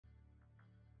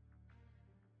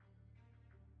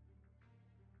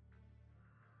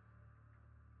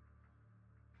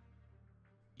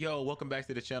Yo, welcome back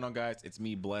to the channel, guys. It's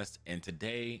me, Blessed, and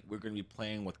today we're going to be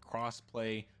playing with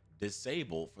crossplay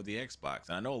disabled for the Xbox.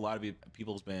 And I know a lot of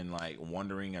people's been like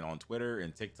wondering, and on Twitter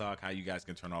and TikTok, how you guys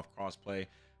can turn off crossplay.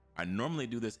 I normally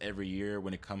do this every year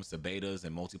when it comes to betas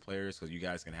and multiplayers, because you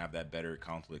guys can have that better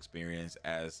console experience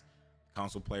as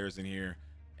console players in here.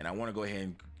 And I want to go ahead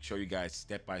and show you guys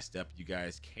step by step you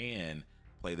guys can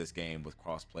play this game with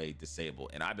crossplay disabled.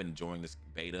 And I've been enjoying this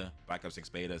beta, Black Ops 6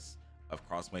 betas of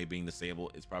crossplay being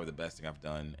disabled. It's probably the best thing I've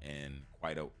done in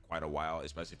quite a while,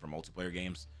 especially for multiplayer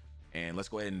games. And let's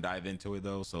go ahead and dive into it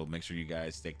though. So make sure you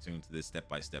guys stay tuned to this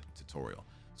step-by-step tutorial.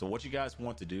 So what you guys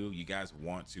want to do, you guys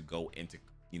want to go into,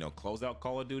 close out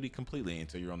Call of Duty completely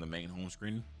until you're on the main home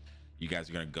screen. You guys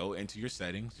are going to go into your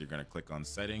settings. You're going to click on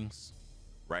settings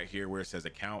right here where it says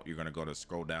account. You're going to go to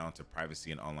scroll down to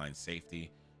privacy and online safety.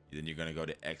 Then you're going to go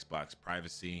to Xbox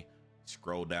privacy.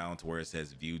 Scroll down to where it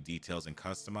says view details and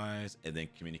customize, and then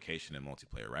communication and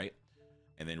multiplayer, right?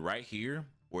 And then right here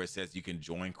where it says you can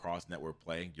join cross network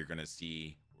play, you're going to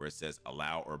see where it says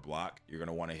allow or block. You're going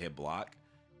to want to hit block,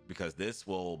 because this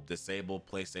will disable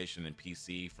PlayStation and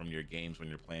PC from your games when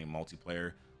you're playing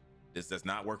multiplayer. This does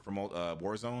not work for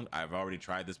Warzone. I've already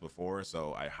tried this before,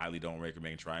 so I highly don't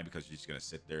recommend trying, because you're just going to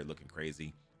sit there looking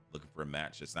crazy, looking for a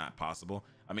match. It's not possible.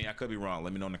 I mean, I could be wrong.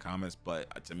 Let me know in the comments,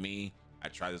 but to me, I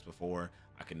tried this before.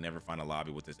 I could never find a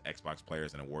lobby with this Xbox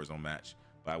players in a Warzone match,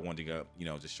 but I wanted to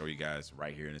go, just show you guys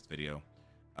right here in this video.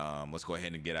 Let's go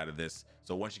ahead and get out of this.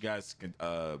 So once you guys can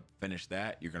finish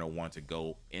that, you're going to want to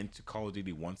go into Call of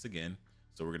Duty once again.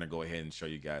 So we're going to go ahead and show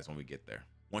you guys when we get there.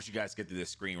 Once you guys get to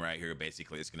this screen right here,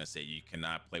 basically it's going to say you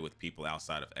cannot play with people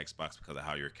outside of Xbox because of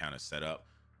how your account is set up.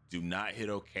 Do not hit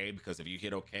OK, because if you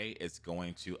hit OK, it's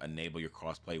going to enable your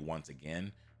crossplay once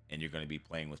again, and you're going to be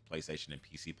playing with PlayStation and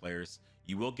PC players.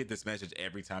 You will get this message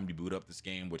every time you boot up this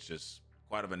game, which is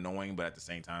quite of annoying, but at the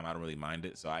same time, I don't really mind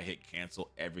it. So I hit cancel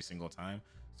every single time.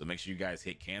 So make sure you guys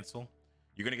hit cancel.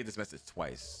 You're going to get this message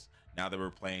twice. Now that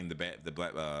we're playing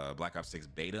the Black Ops 6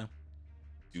 beta,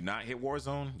 do not hit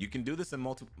Warzone. You can do this in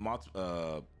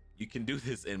you can do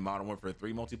this in Modern Warfare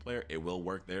 3 multiplayer. It will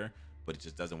work there, but it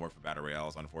just doesn't work for Battle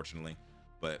Royales, unfortunately.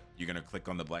 But you're going to click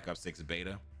on the Black Ops 6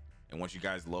 beta. And once you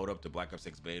guys load up the Black Ops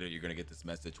 6 beta, you're going to get this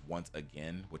message once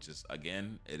again, which is,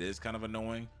 again, it is kind of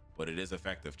annoying, but it is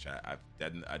effective, chat.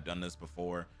 I've done this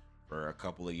before for a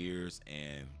couple of years,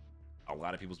 and a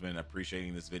lot of people's been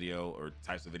appreciating this video or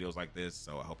types of videos like this.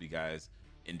 So I hope you guys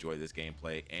enjoy this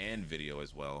gameplay and video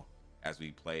as well as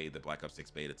we play the Black Ops 6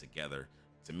 beta together.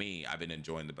 To me, I've been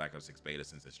enjoying the Black Ops 6 beta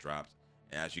since it's dropped.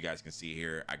 And as you guys can see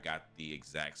here, I got the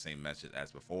exact same message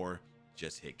as before.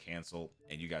 Just hit cancel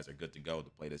and you guys are good to go to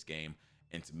play this game.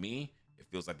 And to me, it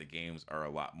feels like the games are a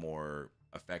lot more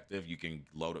effective. You can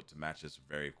load up to matches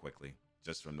very quickly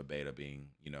just from the beta being,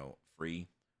 free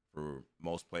for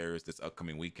most players this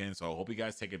upcoming weekend. So I hope you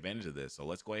guys take advantage of this. So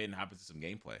let's go ahead and hop into some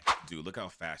gameplay. Dude, look how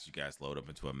fast you guys load up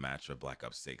into a match of Black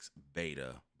Ops 6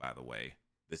 beta, by the way.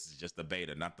 This is just the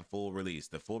beta, not the full release.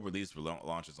 The full release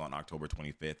launches on October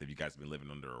 25th if you guys have been living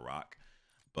under a rock.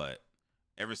 But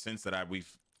ever since that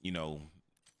we've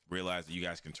realize that you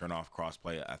guys can turn off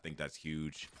crossplay, I think that's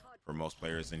huge for most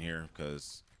players in here,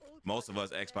 because most of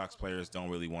us Xbox players don't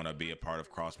really want to be a part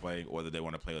of crossplay, whether they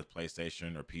want to play with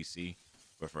PlayStation or PC.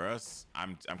 But for us,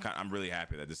 I'm really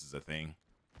happy that this is a thing,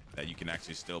 that you can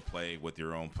actually still play with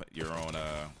your own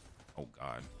oh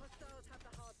god,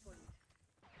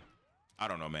 I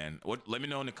don't know, man. Let me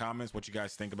know in the comments what you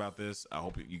guys think about this. I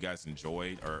hope you guys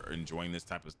enjoyed or are enjoying this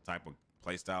type of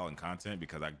playstyle and content,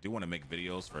 because I do want to make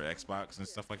videos for Xbox and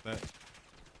stuff like that.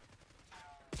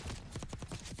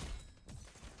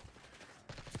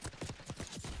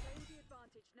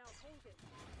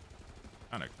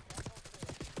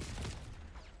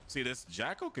 See, this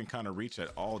Jacko can kind of reach at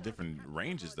all different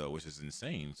ranges though, which is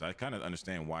insane. So I kind of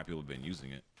understand why people have been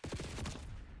using it.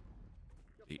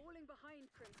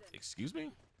 Excuse me?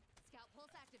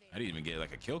 I didn't even get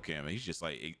like a kill cam. He's just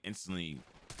like instantly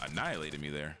annihilated me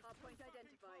there.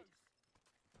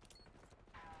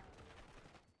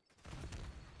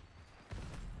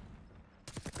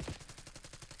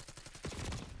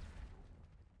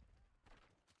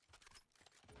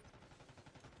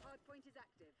 Hardpoint is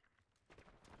active.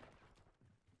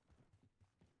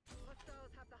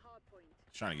 Hostiles have the hard point.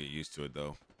 Trying to get used to it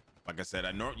though. Like I said,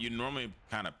 you normally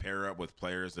kind of pair up with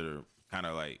players that are kind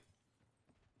of like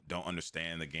don't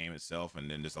understand the game itself, and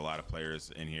then there's a lot of players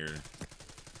in here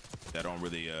that don't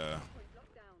really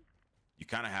you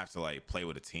kind of have to like play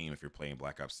with a team if you're playing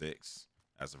Black Ops 6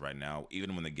 as of right now,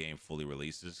 even when the game fully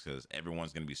releases, because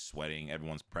everyone's going to be sweating,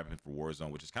 everyone's prepping for Warzone,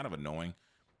 which is kind of annoying.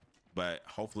 But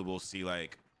hopefully we'll see,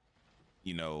 like,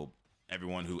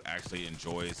 everyone who actually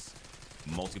enjoys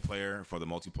multiplayer for the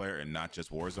multiplayer and not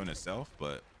just Warzone itself.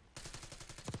 But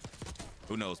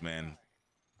who knows, man?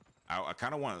 I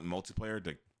kind of want multiplayer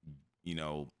to, you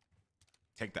know,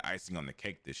 take the icing on the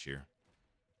cake this year.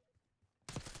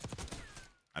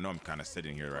 I know I'm kind of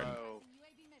sitting here right now.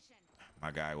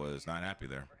 My guy was not happy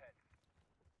there.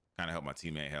 Kind of helped my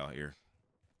teammate out here.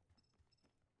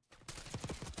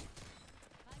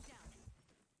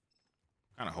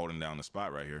 Kind of holding down the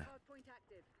spot right here. Hardpoint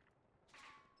active.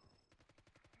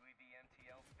 UAV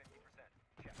MTL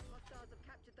 50%. Check. Hostiles have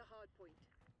captured the hardpoint.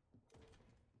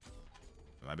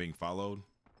 Am I being followed?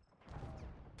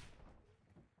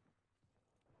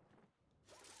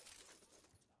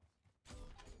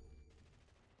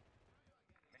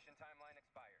 Mission timeline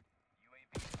expired.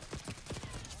 UAV.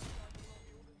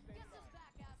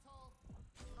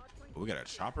 Hardpoint We got a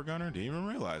chopper gunner? Didn't even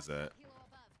realize that.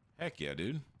 Heck yeah,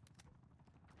 dude.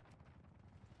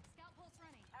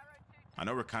 I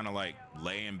know we're kind of like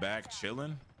laying back,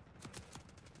 chilling. I'm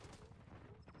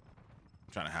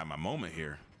trying to have my moment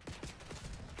here.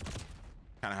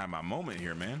 Kind of have my moment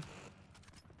here, man.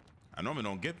 I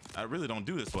really don't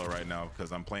do this well right now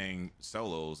because I'm playing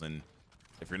solos, and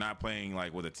if you're not playing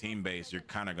like with a team base, you're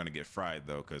kind of going to get fried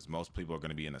though, because most people are going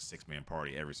to be in a 6-man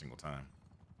party every single time.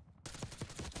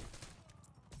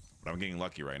 But I'm getting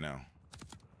lucky right now.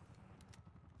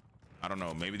 I don't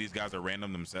know. Maybe these guys are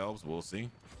random themselves. We'll see.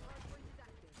 Hardpoint is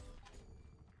active.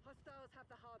 Hostiles have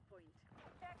the hardpoint.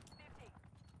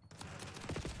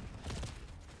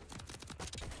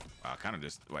 Wow, kind of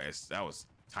just that was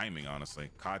timing, honestly.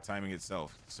 COD timing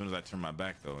itself. As soon as I turned my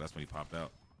back, though, that's when he popped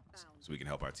out, so we can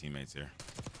help our teammates here.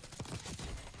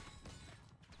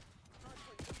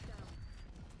 Hardpoint is down.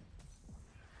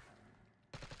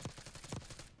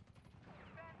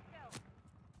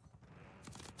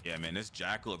 Yeah, man, this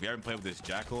Jackal. If you haven't played with this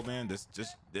Jackal, man, this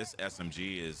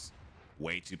SMG is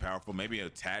way too powerful. Maybe a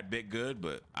tad bit good,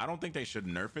 but I don't think they should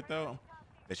nerf it though.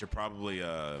 They should probably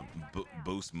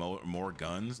boost more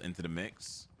guns into the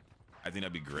mix. I think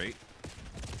that'd be great.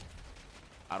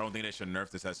 I don't think they should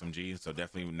nerf this SMG, so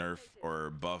definitely nerf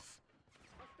or buff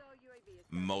Hostile UAV is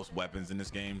most weapons in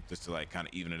this game just to like kind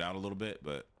of even it out a little bit.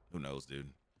 But who knows, dude?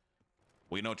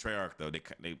 We know Treyarch though,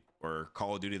 they or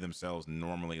Call of Duty themselves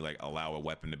normally like allow a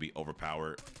weapon to be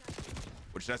overpowered,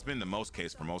 which that's been the most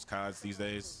case for most CODs these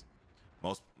days.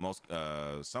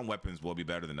 Some weapons will be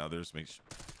better than others.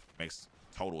 Makes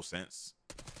total sense.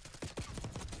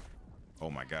 Oh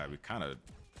my god, we kind of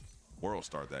world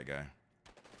start that guy.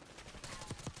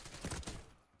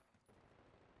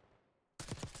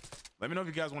 Let me know if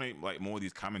you guys want to like more of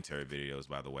these commentary videos,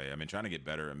 by the way. I've been trying to get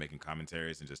better at making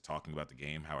commentaries and just talking about the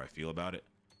game, how I feel about it.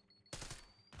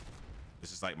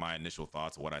 This is like my initial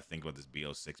thoughts of what I think about this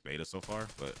BO6 beta so far,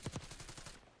 but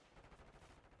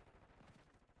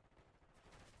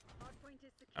hardpoint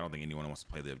is secure. I don't think anyone wants to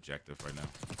play the objective right now.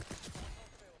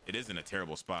 It is in a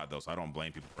terrible spot though, so I don't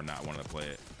blame people for not wanting to play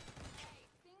it.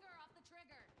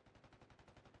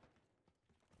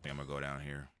 I think I'm gonna go down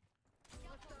here.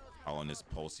 All on this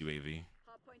pulse UAV.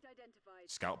 Hardpoint identified.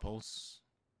 Scout pulse.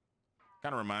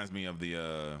 Kind of reminds me of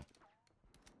the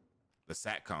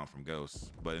SATCOM from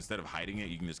Ghost, but instead of hiding it,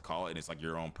 you can just call it, and it's like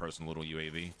your own personal little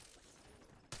UAV.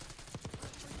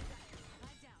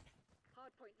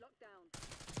 Hardpoint locked down.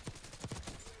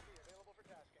 Available for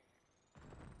tasking.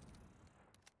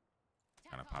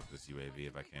 Kind of pop this UAV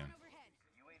if I can.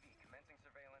 UAV commencing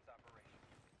surveillance operation.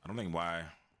 I don't think why.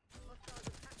 Hostiles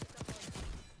have captured the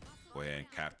hardpoint. Go ahead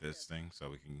and cap this thing so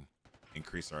we can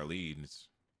increase our lead. It's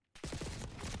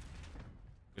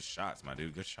good shots, my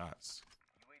dude. Good shots.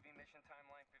 UAV mission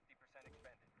timeline 50%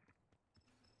 expended.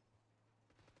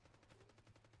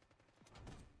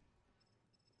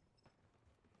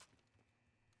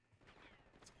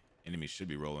 Enemy should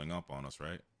be rolling up on us,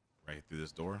 right? Right through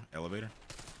this door, elevator.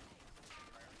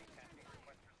 Priority tasking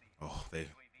request received. Oh, they.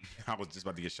 I was just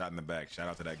about to get shot in the back. Shout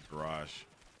out to that garage.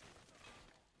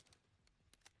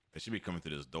 They should be coming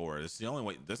through this door. This is the only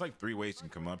way. There's like 3 ways you can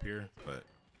come up here, but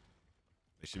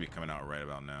they should be coming out right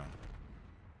about now.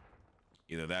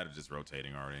 Either that or just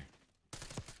rotating already.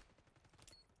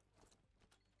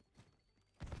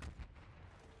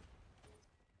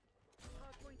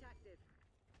 Hardpoint active.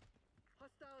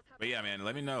 Hostiles have But yeah, man,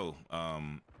 let me know. I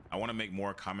want to make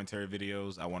more commentary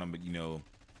videos. I want to, you know,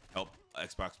 help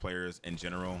Xbox players in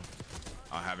general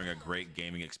having a great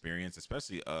gaming experience,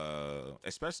 especially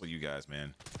you guys,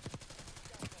 man.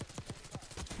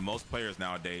 Most players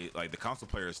nowadays, like the console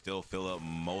players, still fill up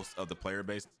most of the player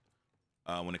base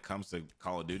when it comes to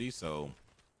Call of Duty. So,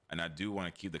 and I do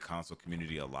want to keep the console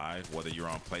community alive, whether you're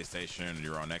on PlayStation or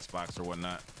you're on Xbox or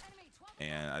whatnot.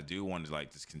 and I do want to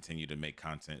like just continue to make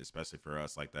content, especially for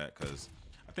us like that, because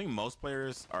I think most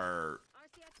players are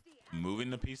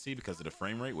moving to PC because of the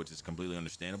frame rate, which is completely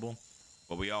understandable.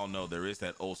 But we all know there is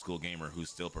that old school gamer who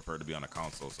still prefer to be on a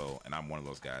console. So, and I'm one of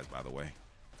those guys, by the way.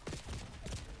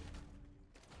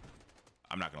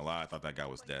 I'm not gonna lie, I thought that guy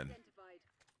was dead.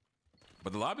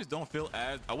 But the lobbies don't feel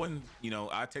as, I wouldn't, you know,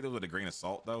 I take those with a grain of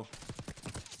salt though.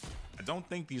 I don't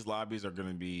think these lobbies are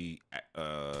gonna be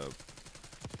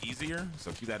easier,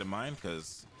 so keep that in mind,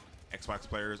 because Xbox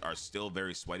players are still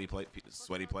very sweaty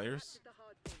players.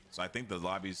 So I think the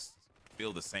lobbies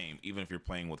feel the same, even if you're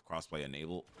playing with crossplay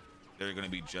enabled. They're going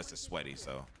to be just as sweaty,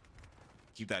 so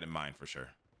keep that in mind for sure.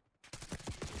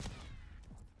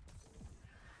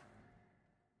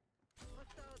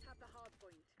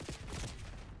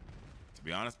 To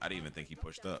be honest, I didn't even think he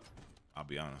pushed up. I'll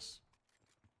be honest.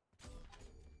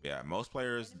 Yeah, most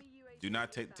players do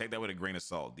not take that with a grain of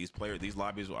salt. These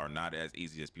lobbies are not as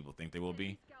easy as people think they will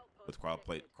be with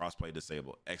crossplay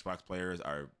disabled. Xbox players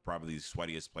are probably the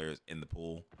sweatiest players in the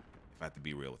pool, if I have to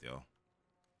be real with y'all.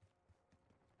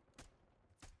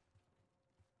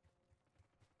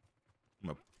 I'm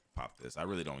gonna pop this. I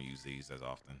really don't use these as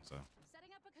often, so.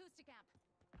 Setting up acoustic amp.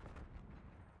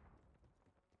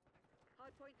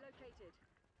 Hardpoint located.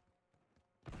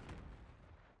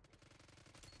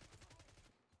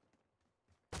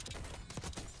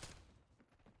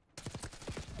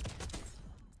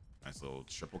 Nice little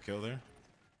triple kill there.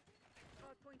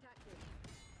 Hardpoint active.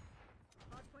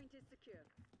 Hardpoint is secure.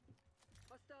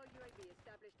 Hostile UAV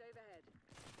established overhead.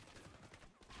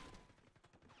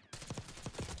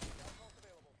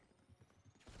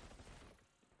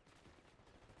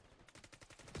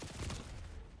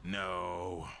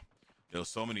 No, there was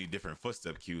so many different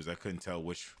footstep cues. I couldn't tell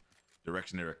which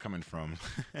direction they were coming from.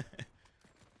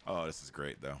 Oh, this is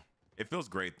great though. It feels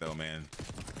great though, man.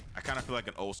 I kind of feel like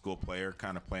an old school player,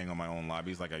 kind of playing on my own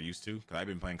lobbies like I used to, because I've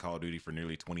been playing Call of Duty for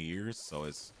nearly 20 years. So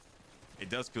it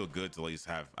does feel good to at least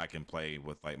have, I can play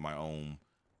with like my own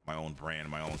brand,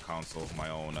 my own console, my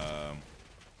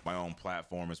own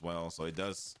platform as well. So it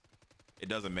does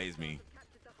amaze me.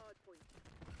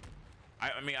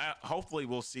 I mean, hopefully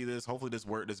we'll see this. Hopefully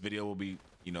this video will be,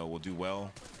 you know, will do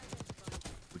well.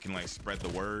 We can like spread the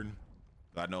word.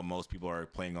 I know most people are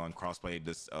playing on crossplay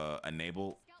this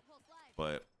enabled,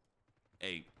 but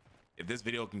hey, if this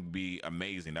video can be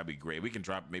amazing, that'd be great. We can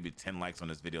drop maybe 10 likes on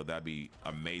this video. That'd be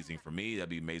amazing for me. That'd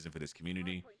be amazing for this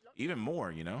community. Even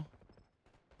more, you know.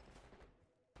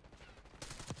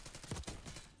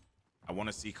 I want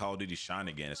to see Call of Duty shine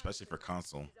again, especially for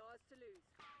console.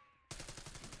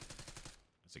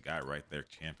 There's a guy right there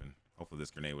camping. Hopefully this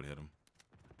grenade would hit him.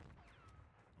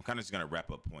 I'm kind of just gonna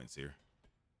wrap up points here.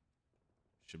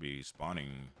 Should be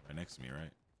spawning right next to me,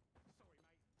 right?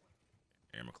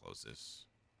 Here, I'm gonna close this.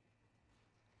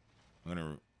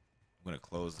 I'm gonna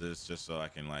close this just so I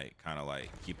can like kind of like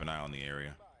keep an eye on the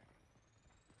area.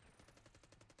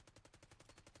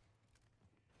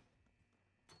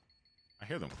 I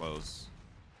hear them close.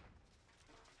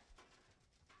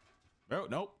 Oh,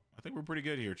 nope. I think we're pretty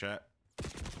good here, chat.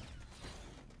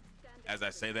 As I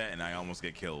say that, and I almost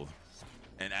get killed.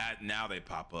 And now they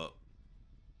pop up.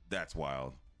 That's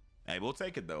wild. Hey, we'll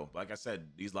take it though. Like I said,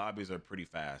 these lobbies are pretty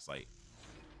fast. Like,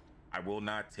 I will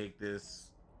not take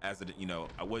this as a, you know,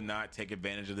 I would not take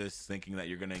advantage of this thinking that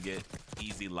you're gonna get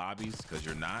easy lobbies, because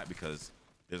you're not, because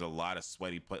there's a lot of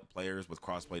sweaty players with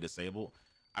crossplay disabled.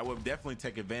 I would definitely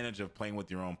take advantage of playing with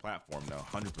your own platform though,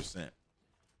 100%.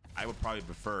 I would probably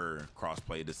prefer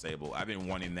crossplay disabled. I've been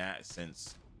wanting that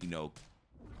since, you know,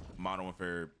 Modern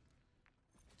Warfare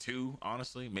 2,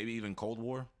 honestly, maybe even Cold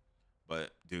War.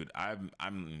 But dude, I'm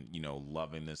you know,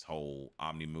 loving this whole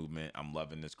Omni movement. I'm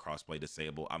loving this crossplay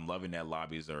disabled. I'm loving that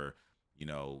lobbies are, you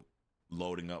know,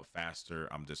 loading up faster.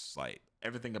 I'm just like,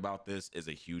 everything about this is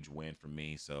a huge win for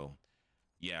me. So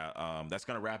yeah, that's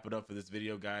gonna wrap it up for this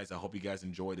video, guys. I hope you guys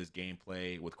enjoy this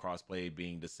gameplay with crossplay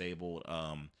being disabled.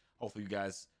 Hopefully you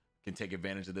guys can take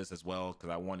advantage of this as well, because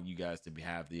I want you guys to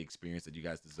have the experience that you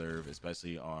guys deserve,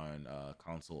 especially on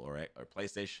console or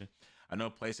PlayStation. I know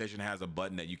PlayStation has a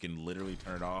button that you can literally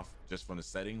turn it off just from the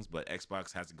settings, but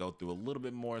Xbox has to go through a little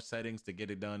bit more settings to get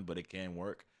it done, but it can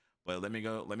work. But let me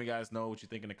guys know what you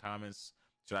think in the comments.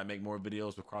 Should I make more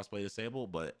videos with crossplay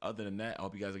disabled? But other than that, I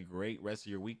hope you guys have a great rest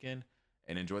of your weekend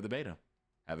and enjoy the beta.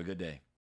 Have a good day.